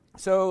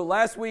So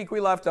last week we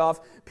left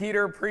off,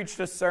 Peter preached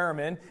a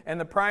sermon, and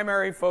the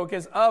primary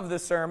focus of the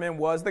sermon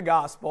was the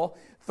gospel.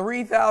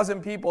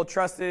 3,000 people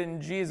trusted in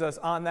Jesus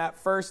on that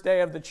first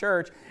day of the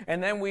church,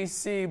 and then we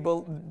see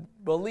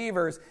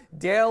believers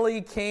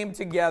daily came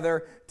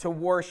together to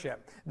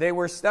worship. They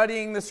were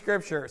studying the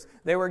scriptures,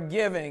 they were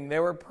giving, they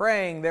were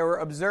praying, they were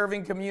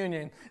observing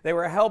communion, they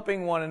were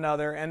helping one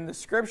another, and the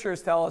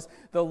scriptures tell us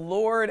the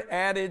Lord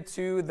added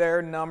to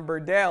their number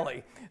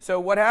daily. So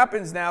what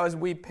happens now is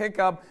we pick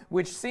up,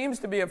 which seems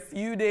to be a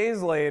few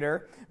days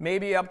later,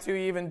 maybe up to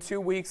even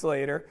 2 weeks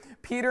later,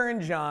 Peter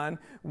and John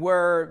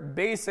were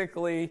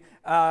basically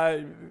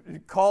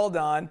called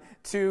on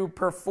to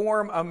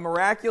perform a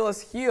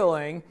miraculous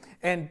healing,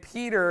 and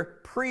Peter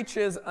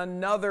preaches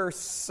another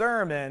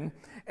sermon.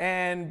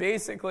 And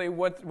basically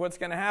what's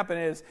going to happen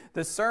is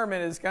the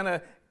sermon is going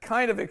to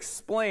kind of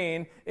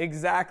explain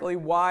exactly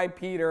why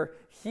Peter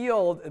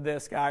healed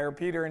this guy, or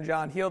Peter and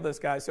John healed this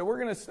guy. So we're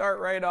going to start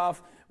right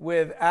off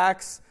with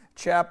Acts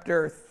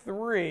chapter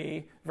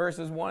 3,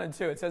 verses 1 and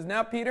 2. It says,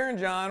 "Now Peter and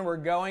John were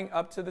going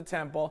up to the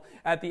temple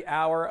at the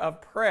hour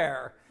of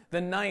prayer,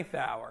 the 9th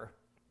hour.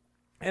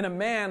 And a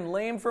man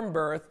lame from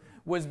birth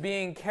was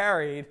being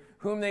carried,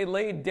 whom they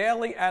laid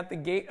daily at the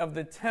gate of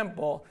the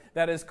temple,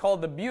 that is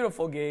called the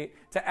Beautiful Gate,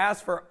 to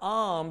ask for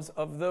alms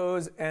of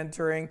those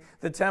entering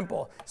the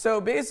temple." So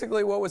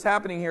basically what was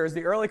happening here is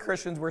the early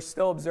Christians were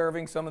still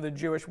observing some of the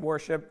Jewish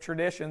worship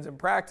traditions and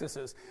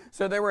practices.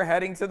 So they were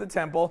heading to the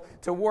temple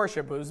to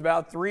worship. It was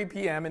about 3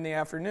 p.m. in the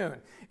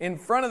afternoon. In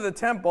front of the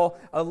temple,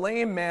 a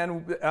lame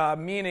man,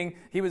 meaning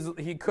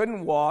he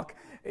couldn't walk,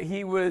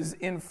 he was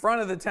in front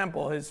of the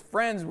temple. His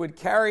friends would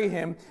carry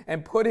him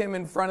and put him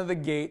in front of the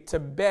gate to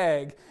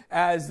beg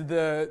as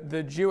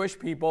the Jewish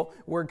people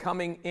were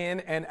coming in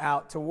and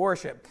out to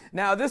worship.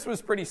 Now, this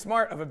was pretty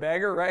smart of a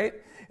beggar, right?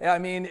 I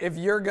mean, if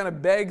you're going to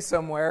beg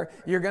somewhere,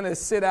 you're going to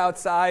sit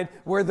outside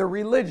where the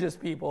religious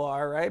people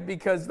are, right?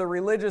 Because the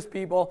religious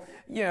people,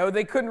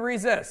 they couldn't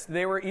resist.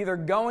 They were either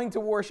going to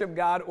worship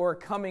God or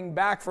coming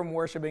back from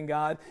worshiping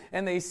God,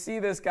 and they see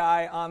this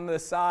guy on the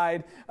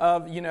side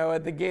of,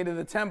 at the gate of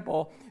the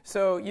temple.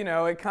 So,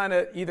 it kind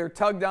of either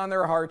tugged on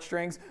their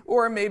heartstrings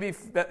or maybe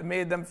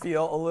made them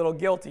feel a little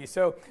guilty.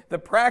 So the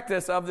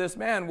practice of this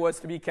man was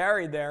to be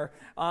carried there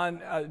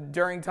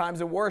during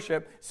times of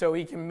worship so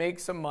he can make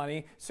some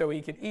money, so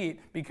he could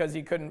eat, because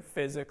he couldn't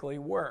physically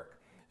work.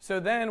 So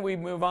then we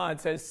move on.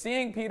 It says,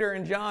 "Seeing Peter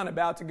and John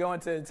about to go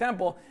into the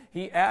temple,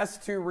 he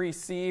asked to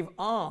receive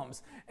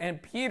alms.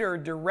 And Peter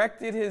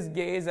directed his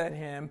gaze at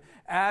him,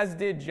 as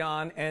did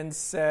John, and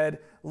said,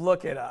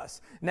 'Look at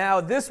us.'" Now,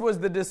 this was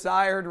the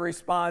desired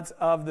response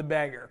of the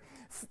beggar.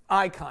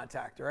 Eye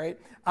contact, right?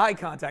 Eye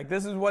contact.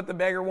 This is what the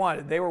beggar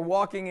wanted. They were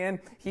walking in.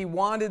 He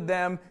wanted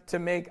them to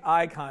make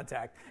eye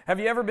contact. Have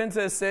you ever been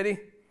to a city?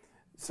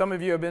 Some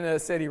of you have been to a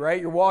city, right?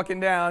 You're walking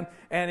down,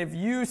 and if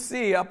you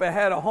see up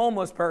ahead a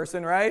homeless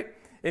person, right?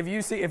 If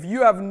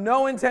you have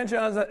no intention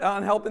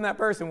on helping that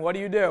person, what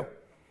do?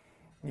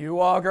 You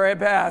walk right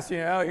past,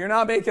 You're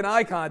not making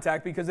eye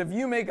contact, because if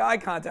you make eye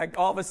contact,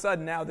 all of a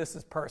sudden now this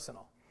is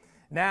personal.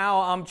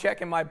 Now I'm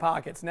checking my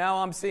pockets.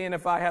 Now I'm seeing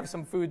if I have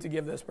some food to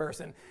give this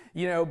person.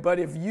 But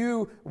if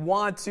you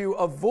want to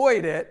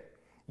avoid it,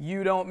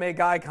 you don't make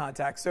eye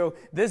contact. So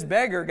this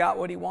beggar got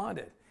what he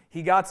wanted.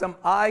 He got some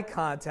eye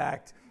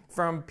contact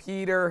from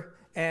Peter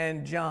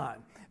and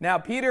John. Now,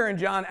 Peter and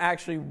John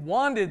actually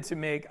wanted to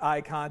make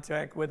eye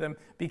contact with him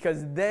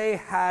because they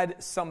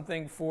had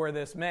something for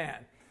this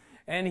man.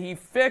 And he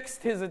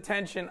fixed his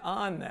attention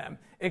on them,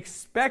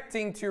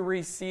 expecting to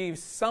receive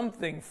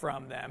something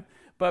from them.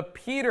 But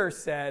Peter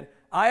said,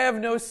 "I have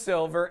no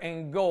silver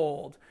and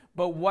gold,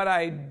 but what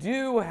I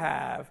do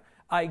have,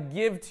 I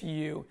give to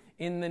you.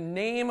 In the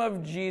name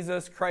of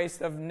Jesus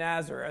Christ of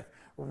Nazareth,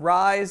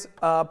 rise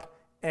up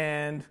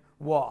and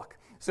walk."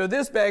 So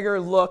this beggar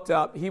looked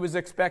up. He was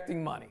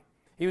expecting money.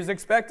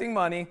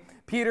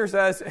 Peter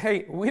says,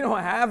 "Hey, we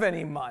don't have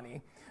any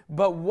money,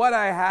 but what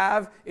I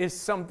have is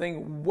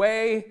something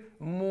way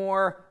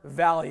more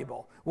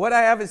valuable. What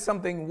I have is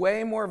something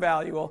way more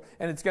valuable,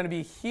 and it's going to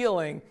be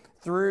healing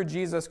through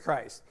Jesus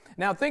Christ."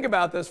 Now think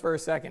about this for a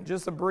second,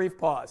 just a brief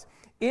pause.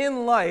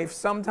 In life,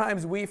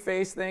 sometimes we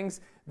face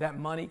things that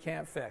money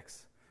can't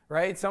fix,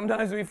 right?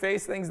 Sometimes we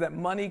face things that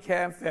money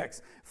can't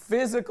fix.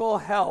 Physical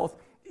health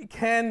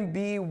can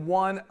be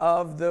one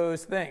of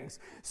those things.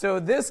 So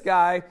this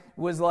guy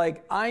was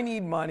like, "I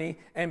need money,"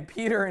 and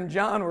Peter and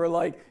John were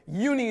like,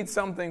 "You need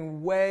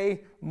something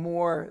way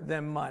more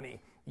than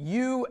money.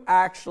 You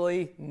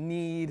actually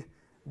need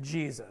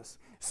Jesus."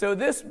 So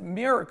this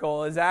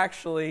miracle is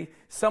actually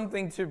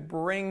something to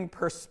bring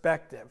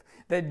perspective,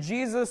 that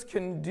Jesus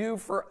can do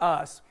for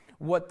us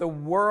what the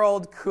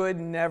world could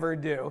never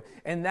do,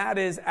 and that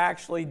is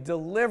actually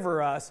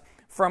deliver us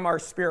from our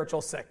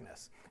spiritual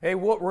sickness. Hey,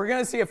 we're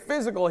going to see a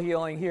physical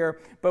healing here,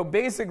 but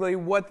basically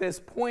what this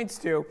points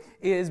to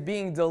is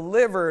being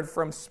delivered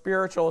from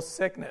spiritual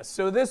sickness.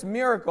 So this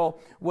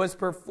miracle was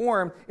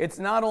performed. It's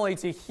not only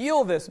to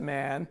heal this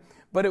man,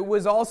 but it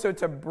was also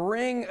to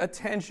bring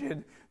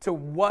attention to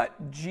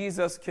what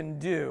Jesus can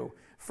do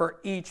for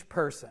each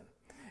person.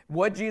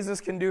 what Jesus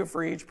can do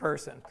for each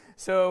person.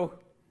 So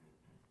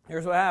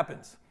here's what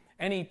happens.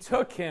 And he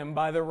took him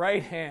by the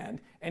right hand,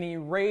 and he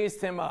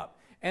raised him up.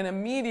 And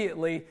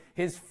immediately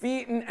his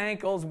feet and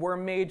ankles were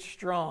made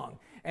strong.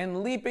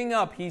 And leaping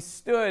up, he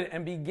stood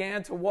and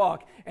began to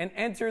walk, and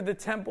entered the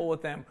temple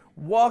with them,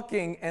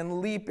 walking and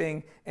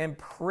leaping and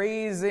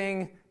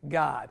praising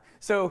God.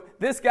 So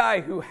this guy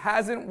who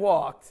hasn't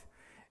walked,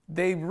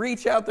 they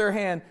reach out their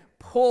hand,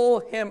 pull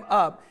him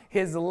up,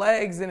 his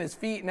legs and his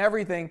feet and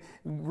everything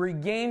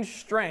regain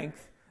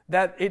strength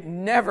that they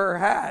never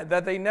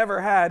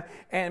had.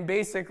 And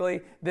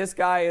basically, this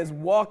guy is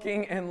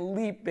walking and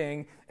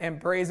leaping and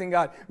praising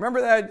God.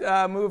 Remember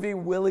that movie,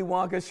 Willy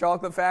Wonka's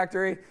Chocolate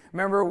Factory?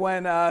 Remember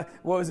when,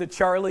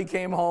 Charlie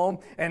came home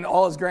and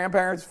all his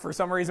grandparents, for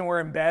some reason,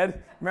 were in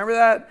bed? Remember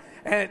that?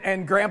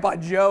 And Grandpa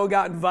Joe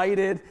got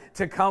invited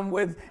to come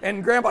with,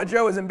 and Grandpa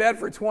Joe was in bed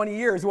for 20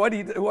 years. What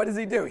does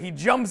he do? He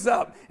jumps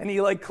up and he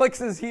clicks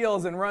his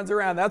heels and runs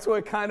around. That's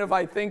what kind of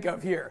I think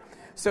of here.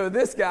 So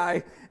this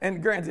guy,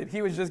 and granted,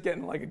 he was just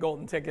getting a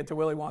golden ticket to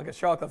Willy Wonka's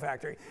Chocolate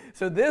Factory.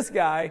 So this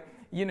guy,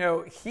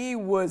 he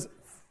was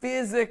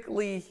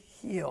physically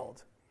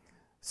healed.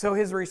 So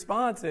his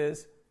response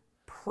is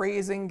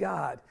praising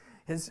God.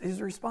 His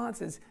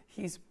response is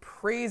he's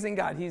praising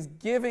God. He's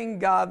giving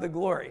God the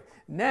glory.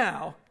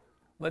 Now,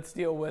 let's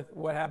deal with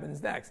what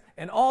happens next.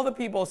 And all the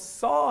people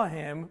saw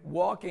him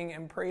walking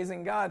and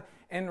praising God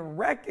and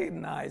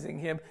recognizing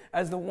him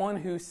as the one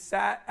who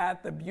sat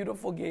at the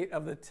beautiful gate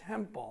of the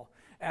temple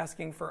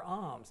asking for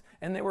alms.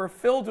 And they were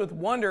filled with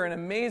wonder and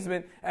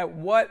amazement at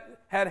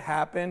what had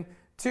happened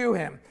to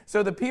him.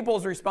 So the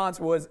people's response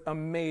was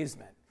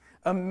amazement.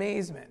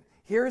 Amazement.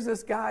 Here's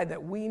this guy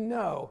that we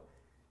know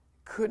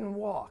couldn't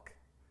walk.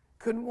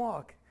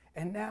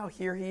 And now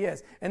here he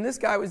is. And this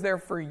guy was there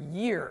for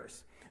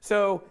years.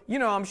 So,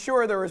 I'm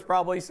sure there was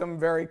probably some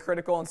very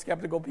critical and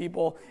skeptical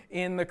people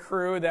in the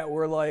crew that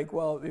were like,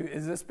 well,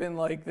 has this been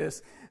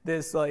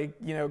this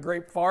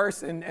great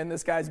farce, and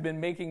this guy's been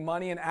making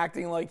money and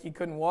acting like he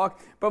couldn't walk?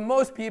 But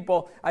most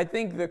people, I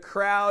think the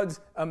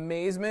crowd's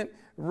amazement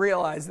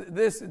realized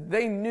this.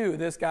 They knew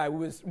this guy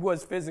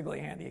was physically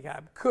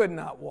handicapped, could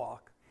not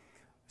walk.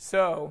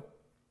 So,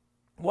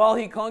 while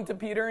he clung to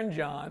Peter and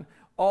John,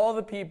 all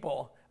the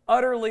people,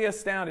 utterly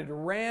astounded,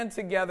 ran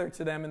together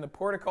to them in the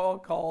portico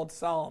called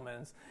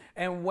Solomon's.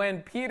 And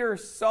when Peter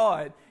saw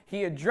it,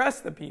 he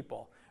addressed the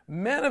people.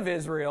 Men of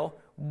Israel,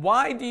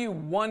 why do you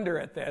wonder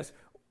at this?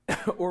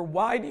 Or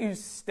why do you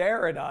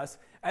stare at us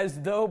as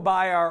though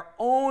by our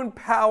own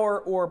power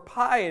or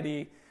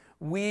piety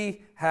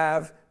we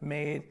have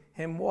made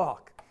him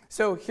walk?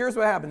 So here's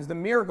what happens. The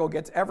miracle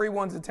gets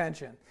everyone's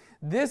attention.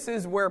 This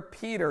is where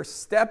Peter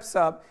steps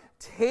up,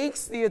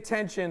 takes the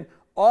attention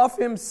off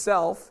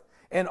himself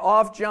and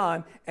off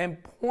John,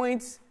 and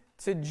points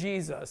to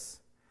Jesus,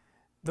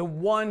 the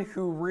one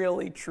who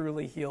really,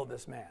 truly healed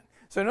this man.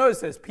 So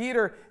notice this.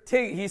 Peter,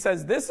 he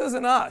says, this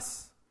isn't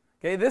us.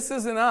 Okay, this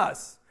isn't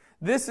us.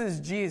 This is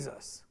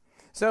Jesus.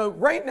 So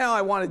right now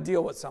I want to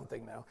deal with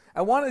something, though.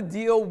 I want to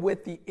deal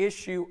with the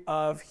issue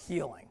of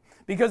healing.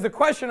 Because the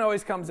question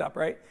always comes up,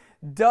 right?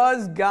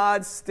 Does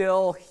God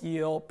still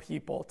heal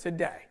people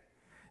today?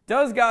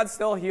 Does God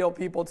still heal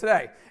people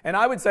today? And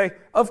I would say,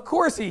 of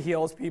course he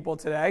heals people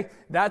today.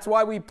 That's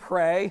why we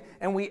pray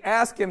and we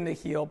ask him to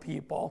heal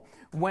people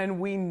when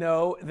we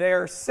know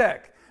they're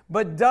sick.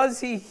 But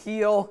does he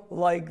heal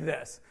like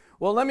this?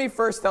 Well, let me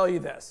first tell you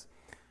this.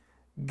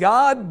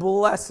 God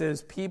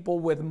blesses people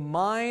with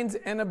minds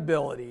and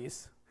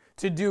abilities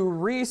to do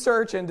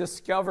research and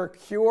discover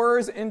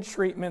cures and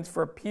treatments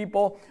for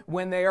people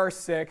when they are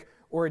sick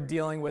or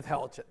dealing with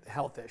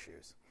health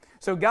issues.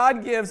 So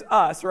God gives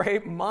us,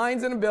 right,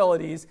 minds and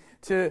abilities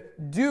to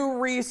do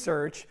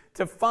research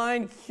to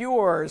find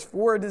cures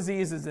for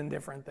diseases and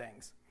different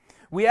things.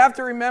 We have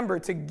to remember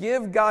to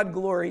give God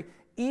glory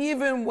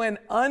even when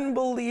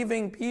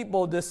unbelieving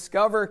people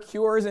discover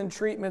cures and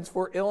treatments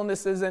for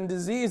illnesses and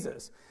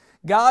diseases.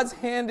 God's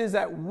hand is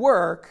at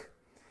work,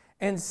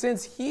 and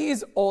since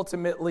he's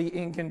ultimately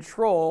in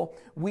control,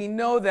 we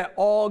know that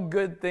all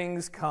good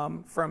things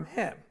come from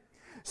him.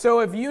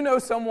 So if you know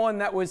someone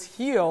that was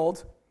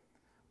healed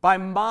by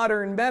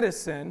modern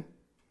medicine,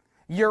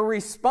 your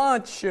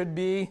response should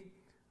be,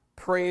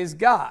 praise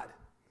God,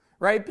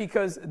 right?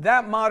 Because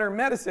that modern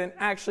medicine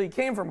actually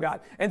came from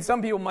God. And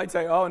some people might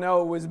say, oh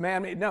no, it was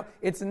man-made. No,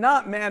 it's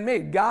not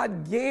man-made.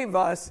 God gave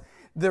us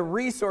the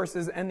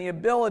resources and the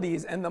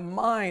abilities and the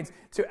minds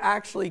to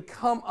actually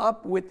come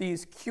up with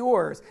these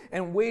cures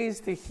and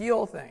ways to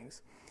heal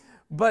things.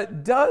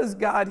 But does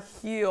God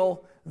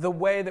heal the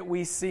way that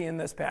we see in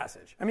this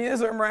passage? I mean,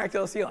 this is a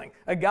miraculous healing.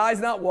 A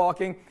guy's not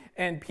walking,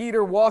 and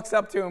Peter walks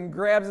up to him,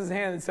 grabs his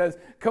hand, and says,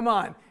 come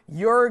on,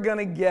 you're going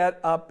to get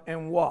up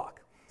and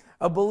walk.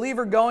 A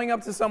believer going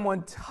up to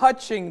someone,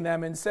 touching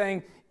them, and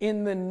saying,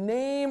 in the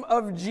name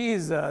of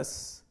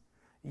Jesus,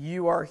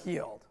 you are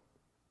healed.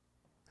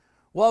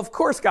 Well, of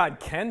course God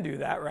can do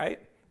that, right?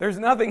 There's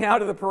nothing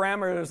out of the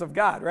parameters of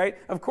God, right?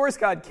 Of course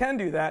God can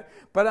do that,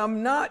 but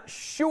I'm not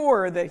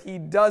sure that he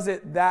does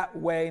it that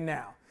way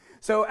now.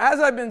 So as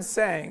I've been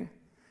saying,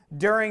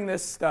 during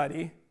this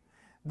study,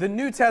 the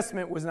New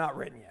Testament was not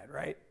written yet,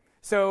 right?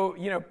 So,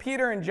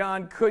 Peter and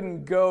John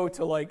couldn't go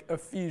to like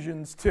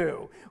Ephesians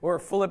 2 or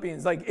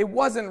Philippians. Like, it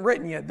wasn't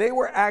written yet. They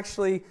were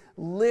actually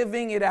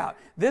living it out.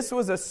 This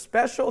was a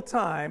special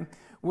time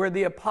where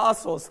the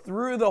apostles,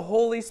 through the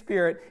Holy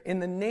Spirit, in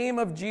the name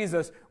of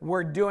Jesus,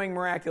 were doing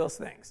miraculous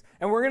things.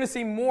 And we're going to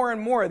see more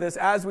and more of this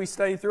as we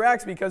study through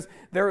Acts because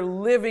they're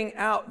living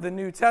out the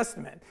New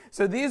Testament.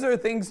 So these are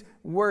things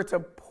were to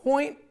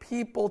point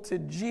people to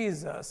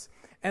Jesus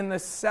and the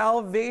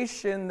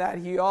salvation that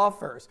he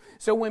offers.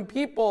 So when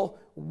people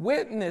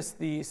witness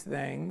these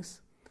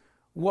things,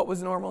 what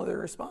was normally their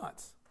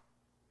response?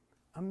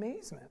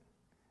 Amazement,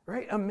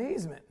 right?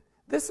 Amazement.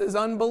 This is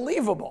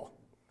unbelievable.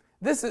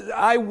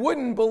 I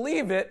wouldn't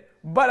believe it,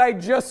 but I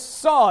just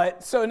saw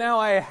it, so now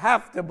I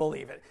have to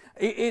believe it.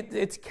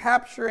 It's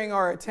capturing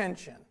our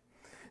attention.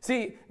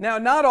 See, now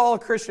not all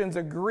Christians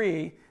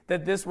agree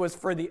that this was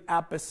for the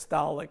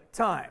apostolic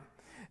time.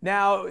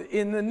 Now,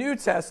 in the New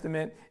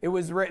Testament, it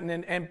was written,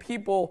 and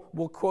people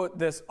will quote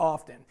this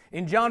often.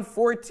 In John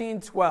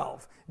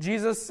 14:12,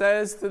 Jesus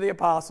says to the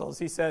apostles,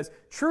 he says,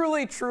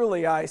 "Truly,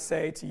 truly, I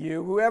say to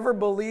you, whoever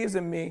believes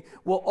in me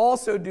will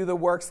also do the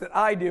works that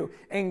I do,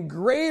 and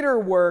greater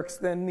works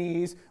than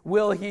these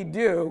will he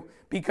do,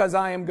 because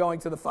I am going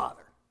to the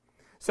Father."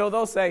 So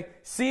they'll say,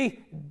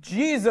 see,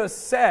 Jesus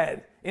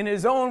said in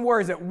his own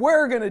words that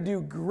we're going to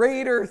do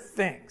greater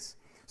things.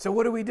 So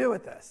what do we do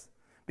with this?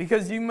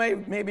 Because you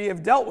maybe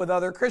have dealt with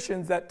other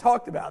Christians that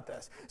talked about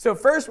this. So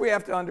first we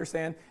have to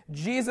understand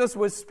Jesus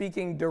was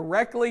speaking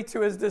directly to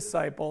his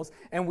disciples,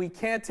 and we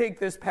can't take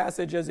this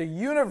passage as a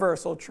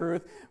universal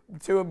truth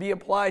to be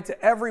applied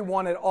to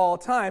everyone at all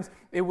times.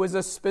 It was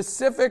a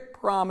specific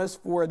promise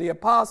for the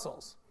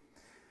apostles.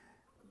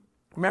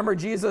 Remember,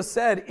 Jesus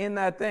said in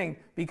that thing,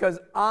 because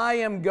I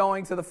am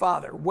going to the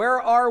Father.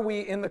 Where are we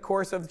in the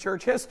course of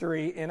church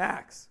history in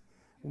Acts?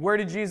 Where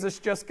did Jesus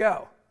just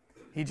go?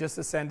 He just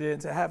ascended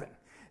into heaven.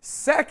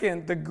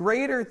 Second, the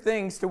greater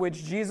things to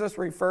which Jesus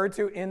referred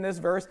to in this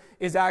verse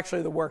is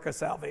actually the work of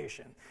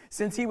salvation.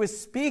 Since he was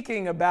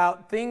speaking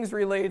about things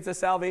related to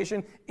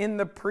salvation in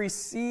the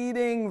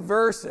preceding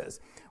verses.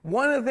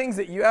 One of the things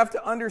that you have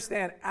to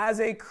understand as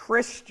a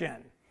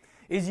Christian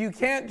is you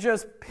can't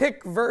just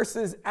pick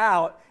verses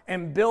out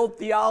and build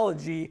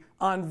theology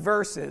on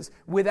verses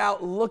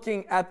without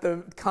looking at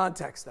the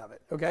context of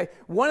it, okay?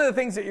 One of the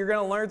things that you're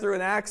going to learn through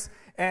in Acts,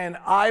 and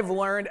I've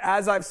learned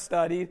as I've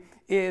studied,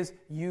 is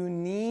you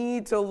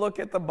need to look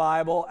at the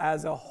Bible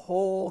as a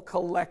whole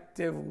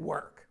collective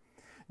work.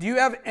 Do you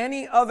have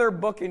any other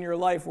book in your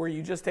life where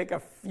you just take a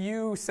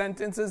few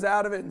sentences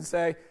out of it and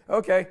say,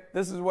 okay,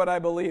 this is what I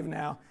believe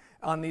now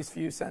on these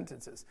few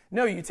sentences?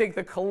 No, you take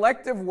the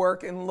collective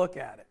work and look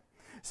at it.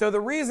 So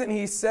the reason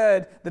he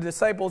said the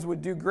disciples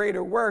would do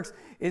greater works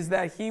is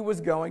that he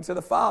was going to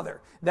the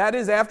Father. That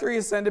is, after he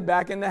ascended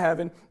back into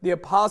heaven, the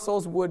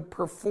apostles would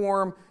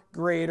perform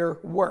greater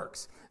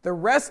works. The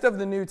rest of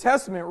the New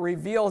Testament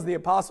reveals the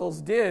apostles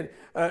did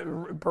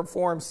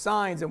perform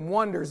signs and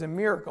wonders and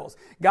miracles.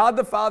 God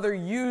the Father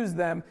used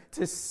them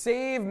to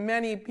save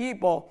many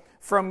people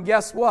from,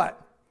 guess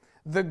what?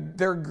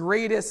 Their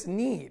greatest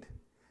need.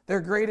 Their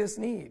greatest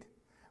need,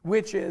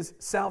 which is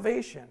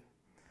salvation,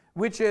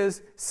 which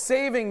is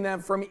saving them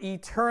from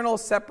eternal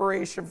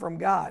separation from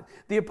God.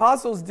 The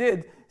apostles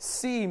did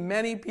see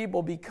many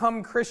people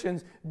become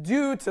Christians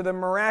due to the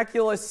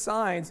miraculous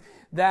signs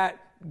that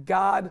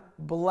God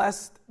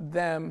blessed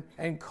them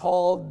and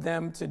called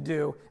them to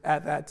do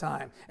at that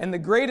time. And the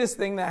greatest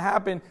thing that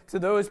happened to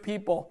those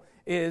people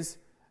is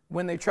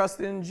when they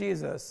trusted in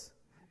Jesus,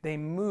 they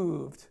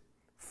moved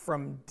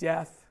from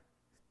death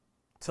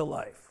to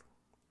life.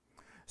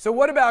 So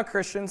what about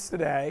Christians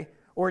today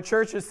or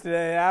churches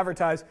today that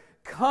advertise,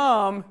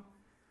 come,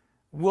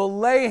 we'll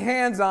lay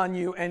hands on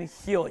you and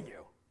heal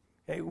you?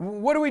 Okay,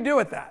 what do we do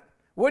with that?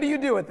 What do you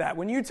do with that?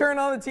 When you turn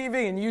on the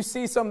TV and you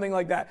see something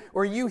like that,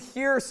 or you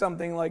hear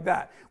something like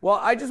that, well,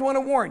 I just want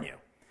to warn you.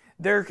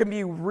 There can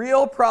be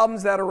real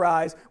problems that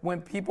arise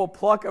when people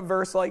pluck a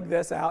verse like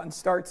this out and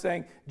start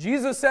saying,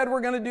 Jesus said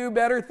we're going to do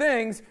better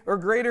things or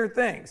greater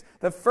things.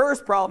 The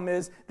first problem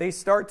is they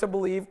start to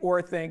believe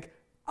or think,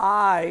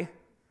 I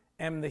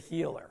am the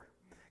healer.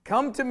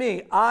 Come to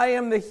me, I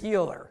am the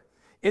healer.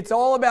 It's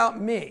all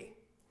about me.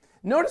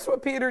 Notice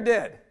what Peter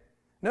did.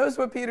 Notice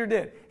what Peter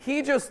did.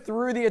 He just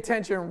threw the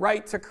attention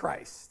right to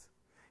Christ.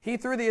 He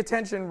threw the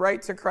attention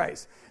right to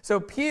Christ. So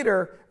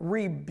Peter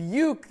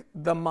rebuked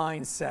the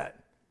mindset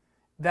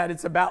that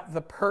it's about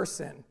the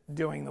person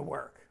doing the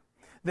work.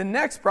 The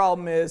next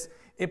problem is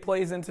it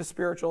plays into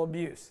spiritual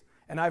abuse.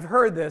 And I've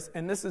heard this,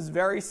 and this is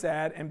very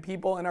sad, and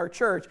people in our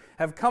church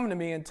have come to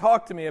me and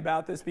talked to me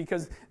about this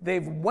because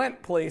they've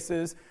went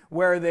places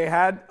where they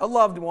had a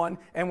loved one,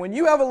 and when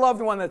you have a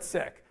loved one that's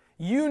sick,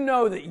 you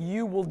know that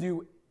you will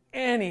do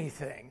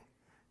anything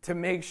to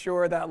make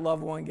sure that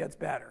loved one gets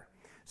better.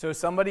 So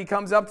somebody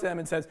comes up to them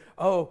and says,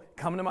 oh,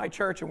 come to my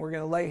church and we're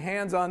going to lay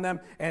hands on them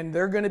and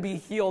they're going to be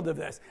healed of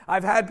this.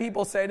 I've had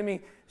people say to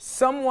me,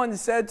 someone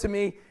said to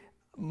me,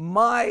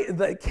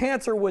 the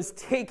cancer was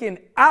taken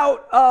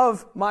out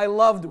of my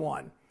loved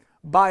one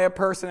by a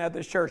person at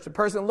this church. The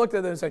person looked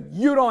at them and said,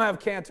 "You don't have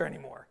cancer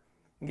anymore."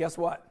 And guess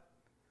what?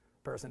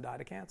 The person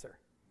died of cancer.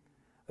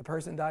 The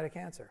person died of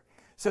cancer.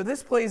 So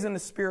this plays into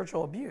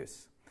spiritual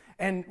abuse.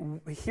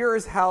 And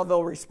here's how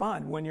they'll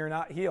respond when you're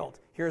not healed.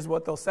 Here's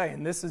what they'll say.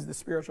 And this is the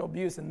spiritual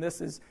abuse, and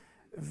this is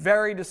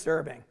very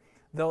disturbing.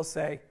 They'll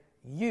say,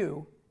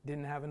 "You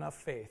didn't have enough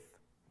faith,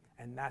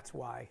 and that's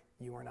why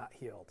you are not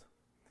healed."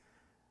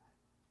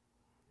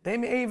 They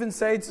may even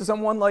say to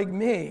someone like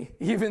me,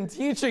 even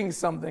teaching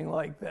something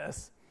like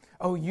this,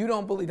 "Oh, you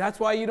don't believe, that's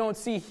why you don't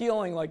see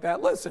healing like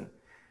that." Listen,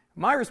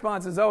 my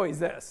response is always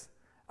this: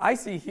 I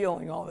see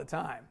healing all the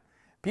time.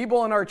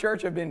 People in our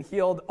church have been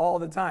healed all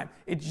the time.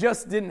 It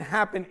just didn't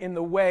happen in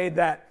the way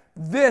that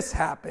this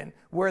happened,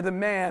 where the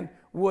man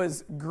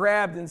was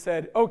grabbed and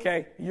said,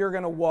 "Okay, you're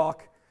going to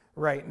walk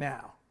right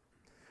now."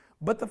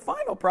 But the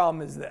final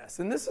problem is this,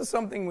 and this is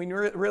something we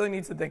really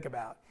need to think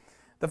about.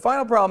 The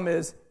final problem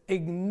is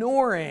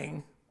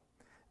ignoring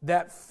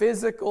that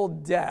physical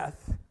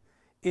death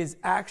is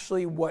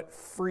actually what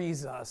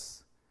frees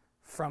us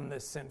from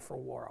this sinful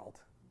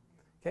world.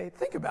 Okay,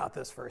 think about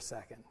this for a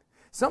second.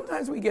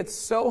 Sometimes we get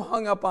so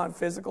hung up on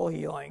physical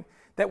healing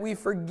that we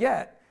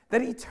forget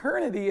that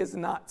eternity is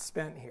not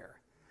spent here.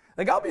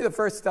 Like, I'll be the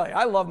first to tell you,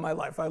 I love my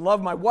life. I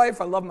love my wife.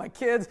 I love my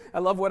kids. I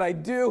love what I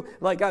do.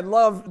 I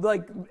love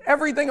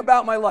everything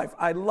about my life.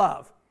 I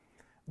love.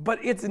 But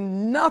it's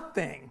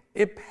nothing.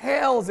 It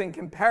pales in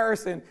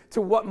comparison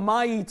to what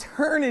my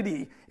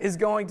eternity is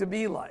going to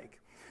be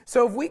like.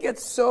 So if we get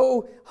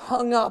so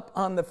hung up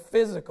on the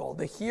physical,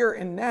 the here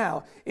and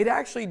now, it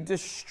actually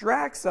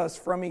distracts us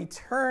from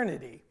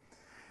eternity.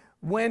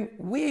 When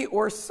we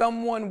or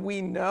someone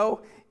we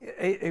know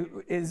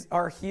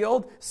are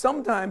healed,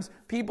 sometimes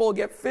people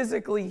get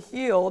physically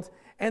healed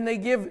and they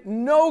give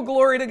no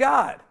glory to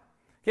God.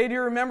 Okay, do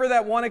you remember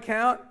that one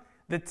account?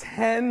 The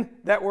 10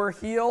 that were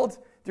healed?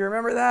 Do you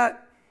remember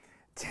that?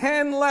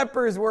 10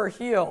 lepers were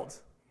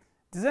healed.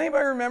 Does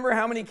anybody remember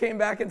how many came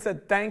back and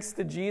said thanks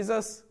to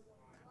Jesus?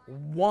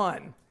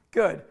 1.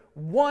 Good.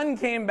 1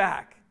 came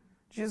back.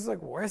 Jesus is like,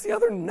 "Where's the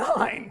other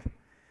 9?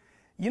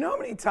 You know how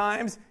many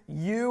times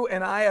you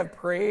and I have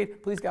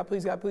prayed, "Please God,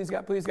 please God, please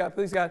God, please God,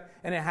 please God,"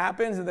 and it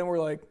happens, and then we're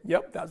like,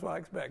 "Yep, that's what I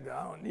expect." You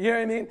know what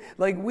I mean?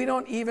 Like, we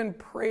don't even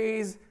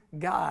praise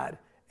God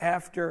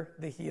after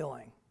the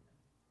healing.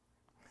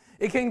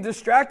 It can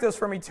distract us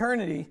from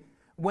eternity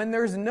when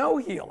there's no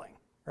healing,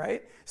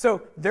 right?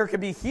 So there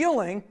could be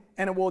healing,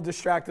 and it will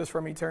distract us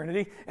from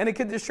eternity, and it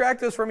could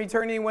distract us from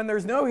eternity when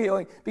there's no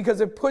healing,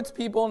 because it puts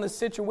people in a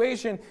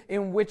situation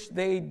in which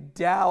they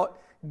doubt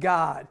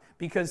God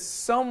because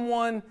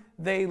someone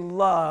they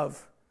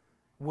love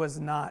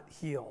was not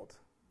healed.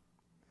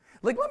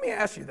 Like, let me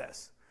ask you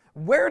this.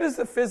 Where does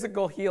the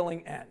physical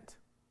healing end?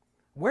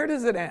 Where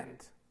does it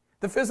end?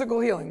 The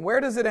physical healing, where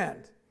does it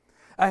end?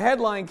 A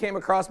headline came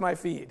across my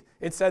feed.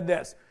 It said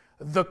this: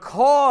 "The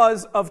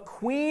cause of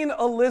Queen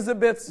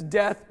Elizabeth's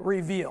death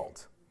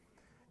revealed."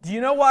 Do you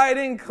know why I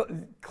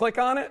didn't click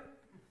on it?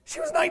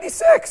 She was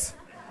 96.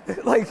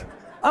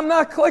 I'm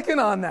not clicking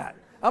on that.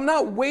 I'm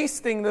not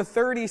wasting the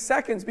 30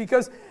 seconds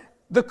because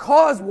the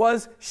cause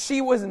was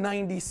she was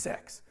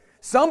 96.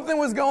 Something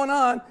was going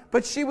on,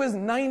 but she was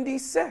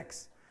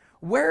 96.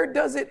 Where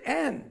does it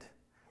end?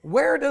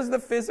 Where does the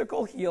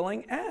physical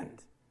healing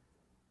end?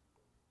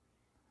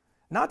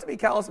 Not to be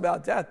callous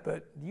about death,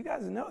 but you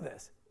guys know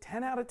this.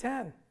 10 out of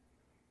 10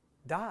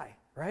 die,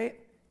 right?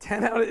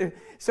 10 out of...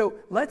 So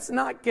let's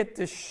not get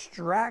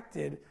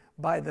distracted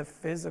by the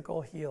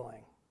physical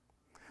healing.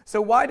 So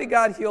why did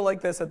God heal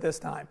like this at this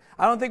time?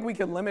 I don't think we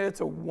can limit it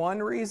to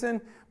one reason,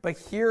 but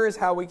here is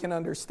how we can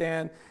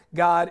understand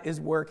God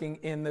is working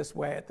in this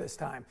way at this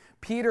time.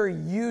 Peter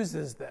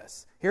uses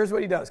this. Here's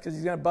what he does, because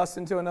he's going to bust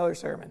into another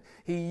sermon.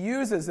 He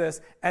uses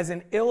this as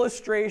an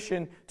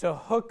illustration to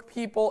hook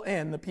people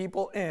in, the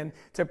people in,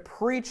 to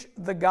preach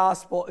the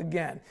gospel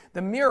again.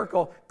 The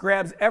miracle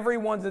grabs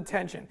everyone's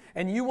attention.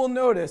 And you will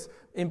notice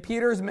in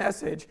Peter's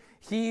message,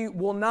 he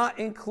will not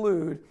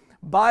include,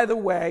 "By the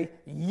way,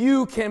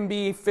 you can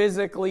be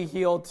physically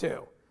healed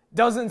too."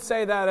 Doesn't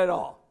say that at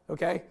all,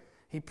 okay?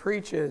 He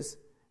preaches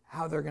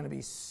how they're going to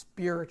be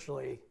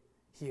spiritually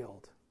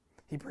healed.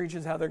 He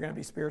preaches how they're going to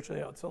be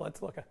spiritually healed. So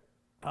let's look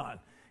on.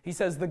 He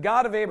says, "The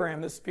God of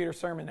Abraham," this is Peter's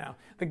sermon now,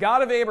 "the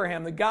God of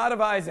Abraham, the God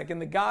of Isaac,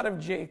 and the God of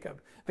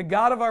Jacob, the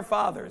God of our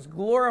fathers,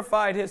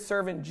 glorified his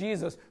servant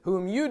Jesus,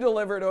 whom you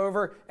delivered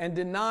over and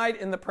denied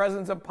in the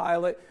presence of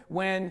Pilate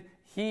when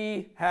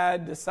he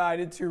had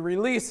decided to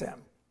release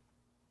him."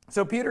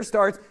 So Peter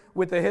starts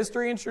with the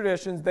history and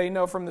traditions they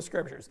know from the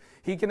scriptures.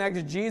 He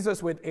connects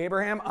Jesus with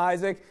Abraham,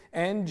 Isaac,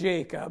 and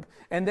Jacob.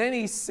 And then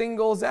he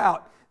singles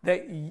out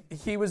that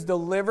he was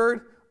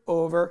delivered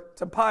over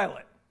to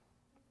Pilate.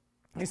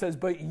 He says,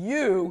 "But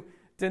you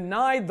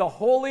denied the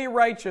holy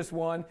righteous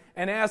one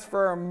and asked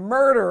for a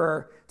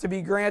murderer to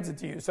be granted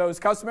to you." So it's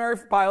customary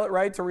for Pilate,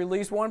 right, to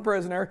release one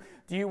prisoner.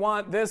 Do you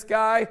want this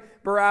guy,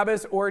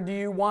 Barabbas, or do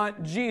you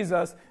want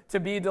Jesus to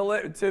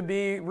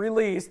be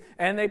released?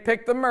 And they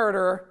picked the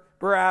murderer.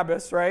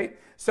 Barabbas, right?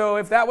 So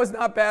if that was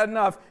not bad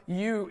enough,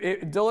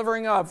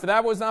 delivering up, if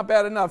that was not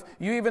bad enough,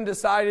 you even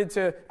decided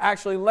to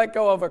actually let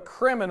go of a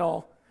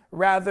criminal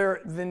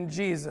rather than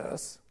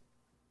Jesus.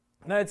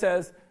 And then it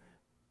says,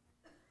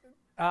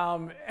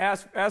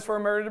 ask for a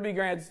murder to be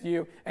granted to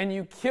you, and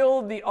you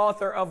killed the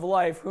author of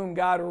life, whom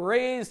God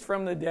raised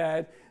from the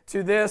dead.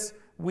 To this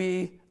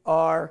we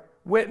are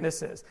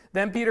witnesses.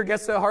 Then Peter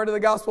gets to the heart of the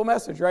gospel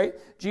message, right?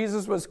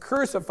 Jesus was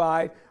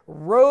crucified,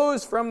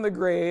 rose from the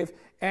grave,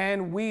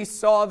 and we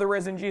saw the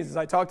risen Jesus.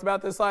 I talked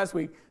about this last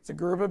week. It's a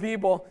group of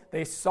people.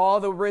 They saw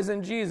the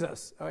risen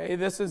Jesus. Okay?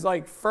 This is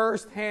like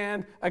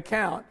first-hand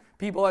account,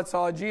 people that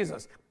saw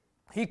Jesus.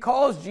 He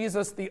calls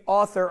Jesus the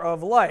author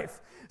of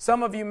life.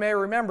 Some of you may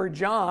remember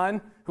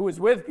John, who was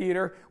with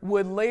Peter,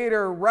 would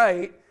later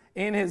write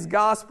in his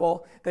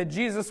gospel that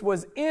Jesus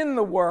was in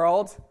the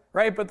world,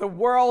 right? But the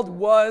world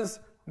was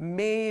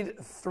made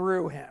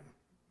through him.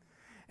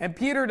 And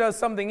Peter does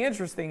something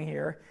interesting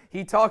here.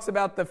 He talks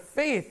about the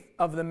faith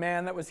of the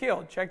man that was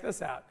healed. Check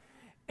this out.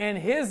 In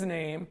his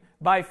name,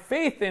 by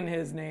faith in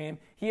his name,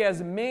 he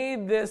has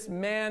made this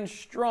man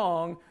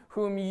strong,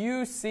 whom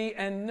you see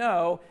and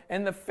know,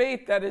 and the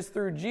faith that is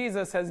through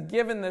Jesus has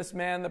given this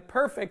man the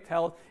perfect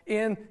health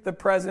in the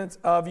presence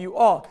of you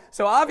all.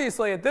 So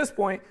obviously at this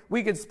point,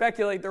 we could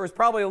speculate there was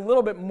probably a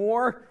little bit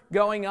more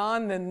going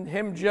on than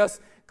him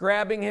just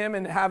grabbing him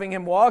and having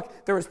him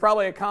walk. There was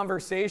probably a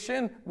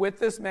conversation with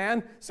this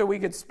man, so we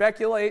could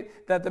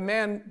speculate that the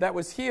man that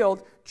was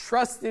healed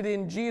trusted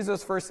in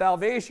Jesus for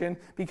salvation,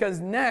 because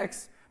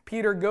next,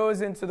 Peter goes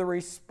into the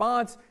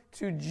response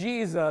to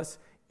Jesus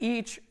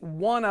each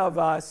one of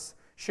us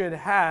should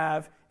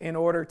have in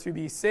order to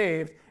be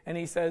saved. And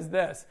he says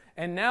this,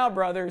 "And now,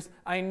 brothers,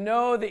 I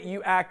know that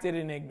you acted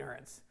in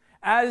ignorance,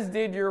 as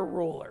did your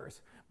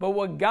rulers. But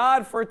what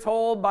God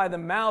foretold by the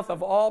mouth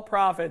of all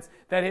prophets,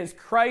 that his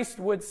Christ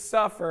would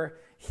suffer,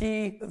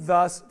 he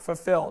thus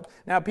fulfilled."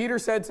 Now, Peter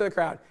said to the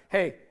crowd,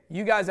 hey,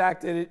 you guys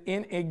acted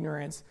in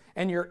ignorance,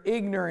 and your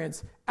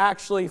ignorance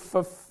actually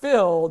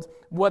fulfilled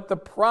what the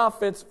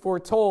prophets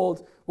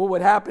foretold what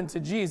would happen to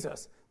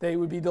Jesus. They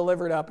would be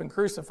delivered up and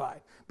crucified.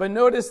 But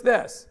notice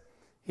this,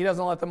 he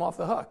doesn't let them off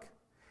the hook.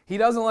 He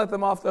doesn't let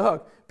them off the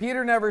hook.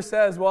 Peter never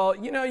says, well,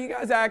 you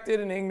guys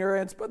acted in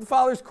ignorance, but the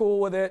Father's cool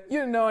with it. You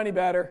didn't know any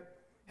better.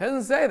 He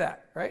doesn't say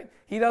that, right?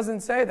 He doesn't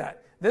say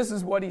that. This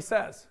is what he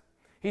says.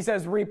 He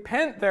says,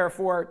 repent,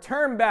 therefore,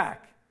 turn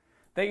back,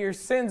 that your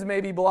sins may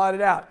be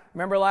blotted out.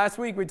 Remember last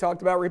week we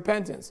talked about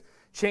repentance.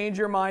 Change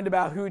your mind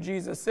about who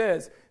Jesus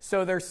is,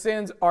 so their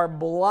sins are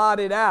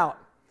blotted out.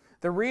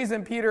 The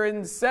reason Peter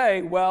didn't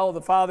say, well,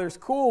 the Father's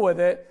cool with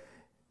it,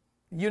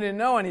 you didn't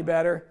know any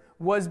better,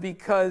 was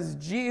because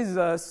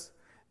Jesus,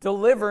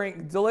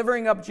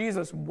 delivering up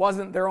Jesus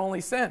wasn't their only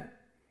sin.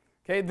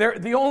 Okay,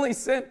 the only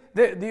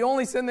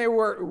sin they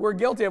were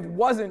guilty of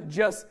wasn't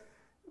just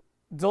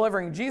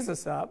delivering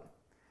Jesus up.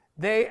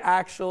 They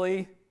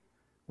actually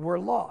were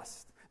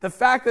lost. The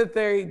fact that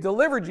they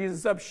delivered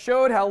Jesus up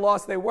showed how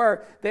lost they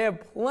were. They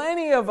have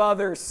plenty of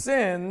other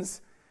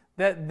sins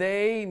that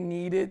they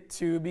needed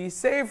to be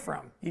saved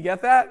from. You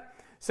get that?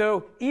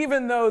 So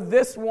even though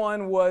this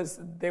one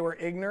they were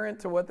ignorant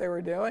to what they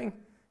were doing,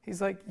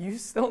 he's like, you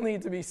still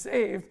need to be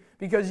saved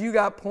because you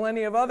got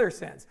plenty of other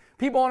sins.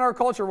 People in our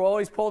culture will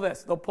always pull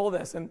this. They'll pull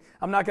this, and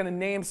I'm not going to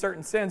name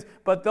certain sins,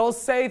 but they'll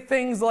say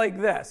things like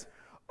this.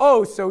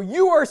 Oh, so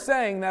you are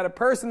saying that a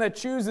person that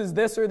chooses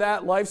this or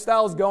that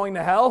lifestyle is going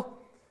to hell?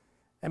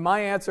 And my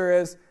answer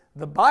is,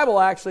 the Bible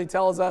actually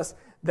tells us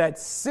that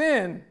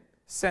sin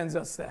sends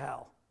us to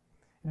hell.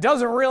 It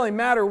doesn't really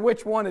matter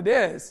which one it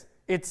is.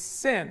 It's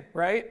sin,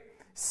 right?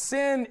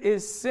 Sin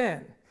is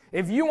sin.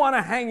 If you want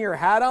to hang your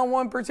hat on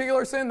one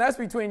particular sin, that's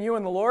between you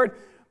and the Lord.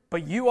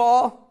 But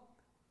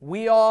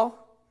we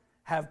all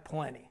have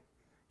plenty.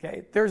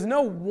 Okay? There's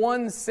no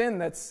one sin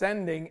that's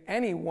sending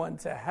anyone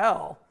to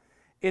hell.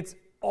 It's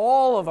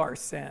all of our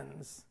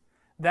sins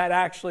that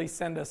actually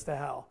send us to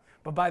hell.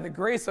 But by the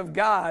grace of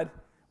God,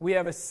 we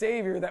have a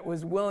Savior that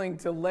was willing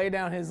to lay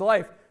down his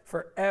life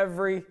for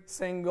every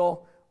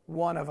single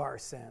one of our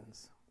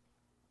sins.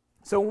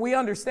 So when we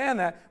understand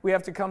that, we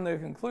have to come to the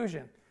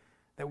conclusion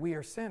that we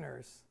are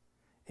sinners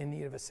in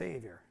need of a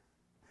Savior.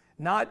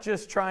 Not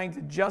just trying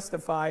to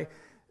justify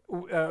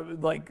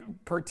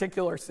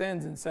particular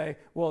sins and say,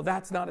 well,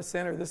 that's not a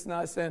sin or this is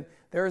not a sin.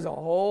 There's a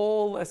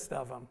whole list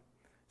of them.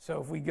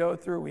 So if we go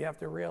through, we have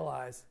to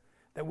realize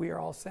that we are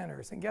all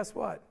sinners. And guess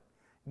what?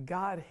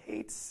 God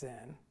hates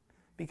sin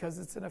because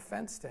it's an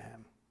offense to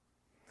him.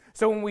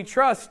 So when we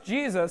trust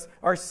Jesus,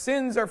 our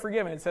sins are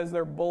forgiven. It says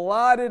they're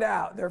blotted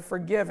out. They're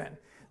forgiven.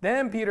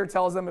 Then Peter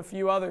tells them a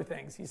few other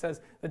things. He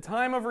says, the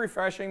time of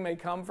refreshing may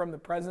come from the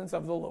presence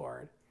of the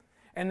Lord,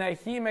 and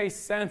that he may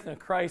send the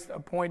Christ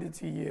appointed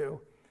to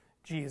you,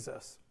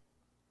 Jesus.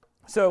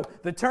 So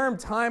the term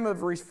time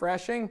of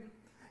refreshing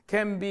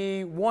can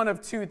be one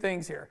of two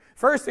things here.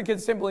 First, it can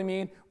simply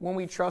mean when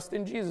we trust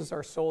in Jesus,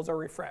 our souls are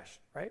refreshed,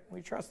 right?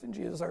 We trust in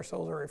Jesus, our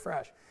souls are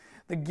refreshed.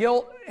 The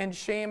guilt and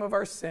shame of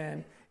our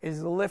sin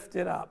is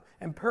lifted up,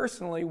 and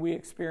personally, we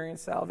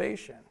experience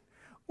salvation.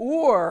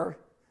 Or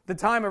the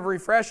time of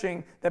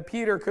refreshing that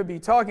Peter could be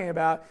talking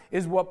about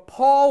is what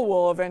Paul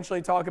will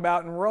eventually talk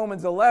about in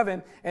Romans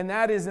 11, and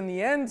that is in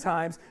the end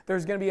times,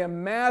 there's going to be a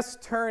mass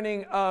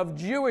turning of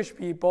Jewish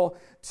people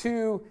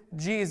to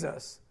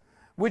Jesus,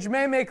 which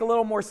may make a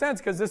little more sense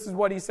because this is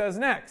what he says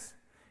next.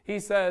 He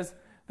says,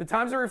 the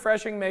times of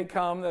refreshing may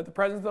come, that the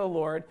presence of the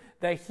Lord,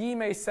 that he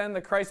may send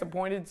the Christ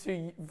appointed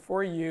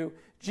for you,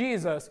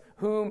 Jesus,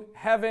 whom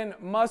heaven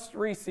must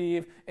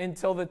receive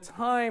until the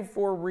time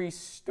for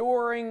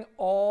restoring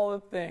all the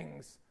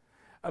things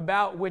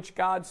about which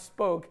God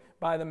spoke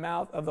by the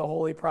mouth of the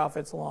holy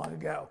prophets long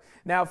ago.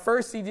 Now,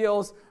 first he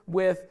deals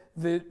with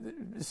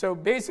so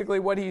basically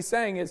what he's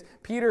saying is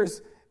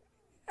Peter's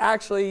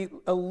actually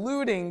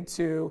alluding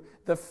to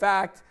the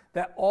fact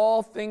that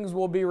all things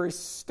will be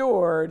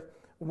restored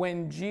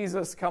when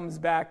Jesus comes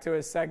back to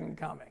his second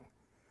coming.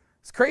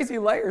 It's crazy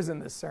layers in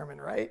this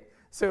sermon, right?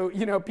 So,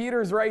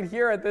 Peter's right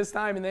here at this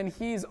time, and then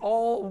he's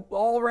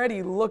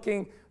already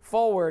looking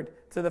forward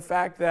to the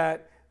fact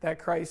that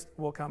Christ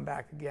will come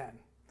back again.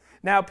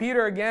 Now,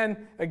 Peter,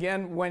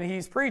 again, when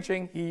he's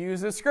preaching, he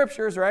uses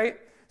scriptures, right?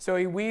 So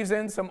he weaves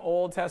in some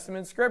Old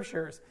Testament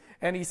scriptures,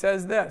 and he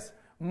says this,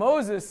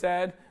 Moses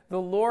said,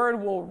 the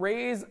Lord will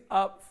raise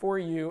up for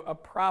you a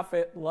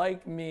prophet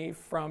like me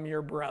from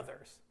your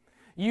brothers.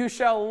 You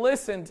shall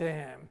listen to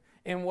him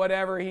in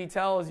whatever he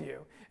tells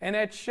you. And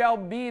it shall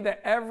be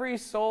that every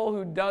soul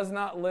who does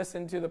not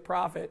listen to the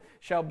prophet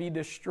shall be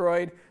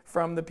destroyed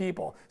from the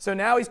people. So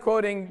now he's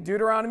quoting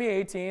Deuteronomy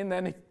 18,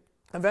 then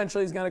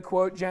eventually he's going to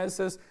quote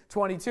Genesis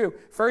 22.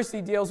 First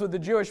he deals with the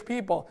Jewish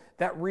people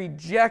that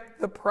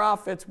reject the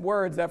prophet's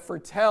words that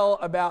foretell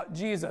about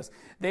Jesus.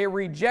 They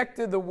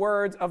rejected the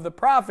words of the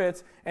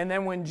prophets, and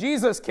then when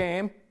Jesus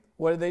came,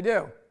 what did they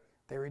do?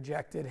 They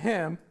rejected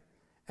him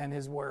and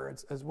his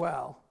words as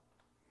well.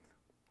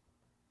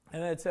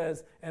 And it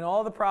says, and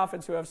all the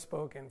prophets who have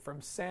spoken from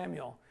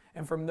Samuel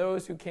and from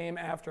those who came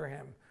after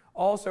him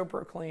also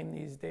proclaim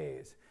these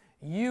days,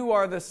 you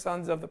are the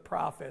sons of the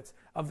prophets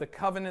of the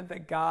covenant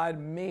that God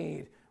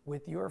made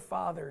with your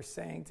fathers,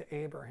 saying to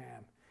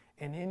Abraham,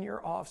 and in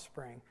your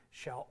offspring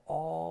shall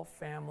all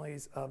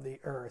families of the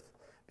earth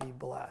be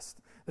blessed.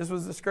 This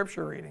was the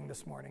scripture reading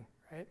this morning,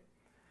 right?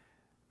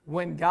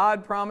 When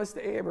God promised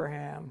to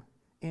Abraham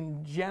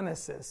in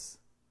Genesis,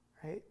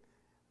 right,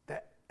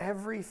 that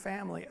every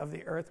family of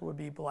the earth would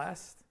be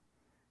blessed,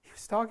 he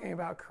was talking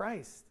about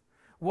Christ.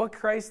 What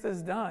Christ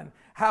has done,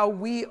 how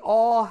we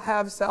all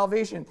have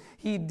salvation.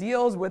 He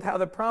deals with how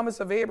the promise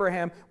of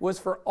Abraham was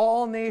for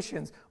all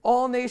nations.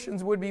 All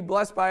nations would be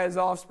blessed by his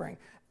offspring.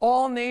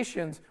 All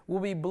nations will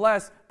be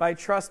blessed by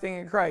trusting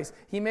in Christ.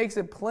 He makes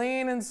it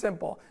plain and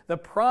simple. The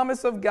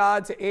promise of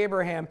God to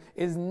Abraham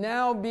is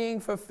now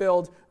being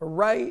fulfilled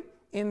right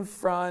in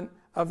front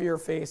of your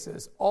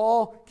faces.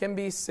 All can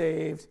be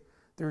saved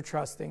through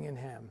trusting in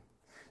him.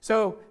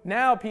 So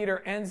now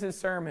Peter ends his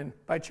sermon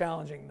by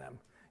challenging them.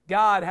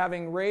 God,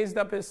 having raised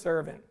up his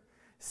servant,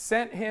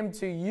 sent him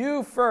to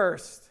you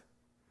first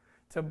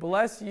to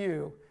bless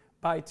you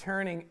by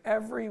turning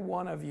every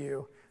one of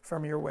you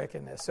from your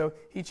wickedness. So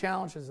he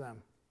challenges them.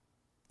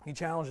 He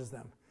challenges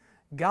them.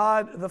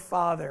 God the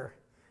Father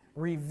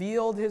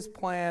revealed his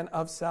plan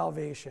of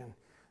salvation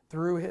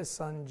through his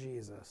Son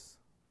Jesus.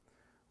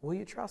 Will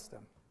you trust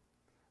him?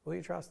 Will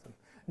you trust him?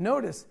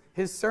 Notice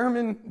his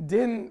sermon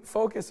didn't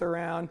focus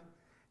around,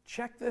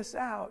 check this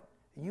out,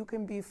 you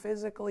can be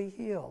physically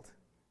healed.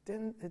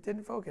 It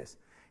didn't focus.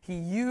 He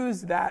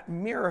used that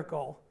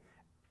miracle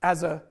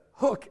as a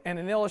hook and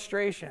an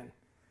illustration.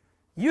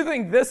 You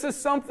think this is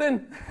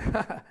something?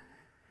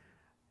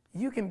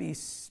 You can be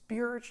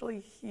spiritually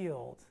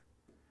healed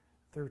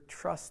through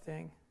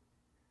trusting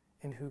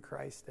in who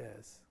Christ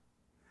is.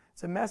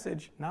 It's a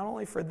message not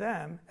only for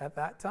them at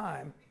that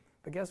time,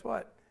 but guess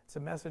what? It's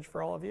a message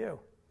for all of you.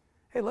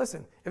 Hey,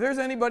 listen, if there's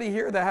anybody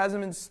here that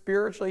hasn't been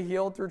spiritually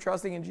healed through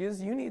trusting in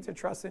Jesus, you need to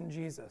trust in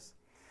Jesus.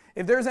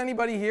 If there's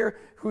anybody here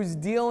who's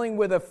dealing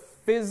with a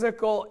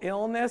physical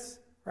illness,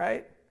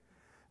 right?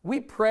 We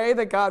pray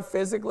that God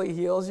physically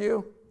heals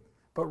you,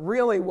 but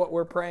really what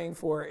we're praying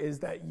for is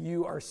that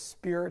you are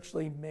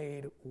spiritually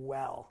made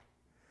well.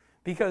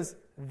 Because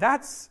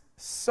that's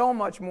so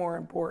much more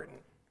important.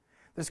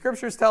 The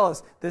scriptures tell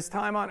us this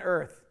time on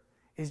earth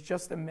is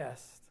just a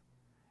mist.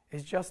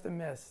 Is just a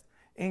mist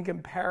in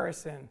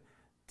comparison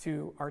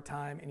to our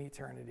time in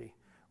eternity.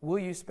 Will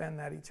you spend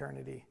that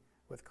eternity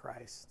with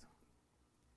Christ?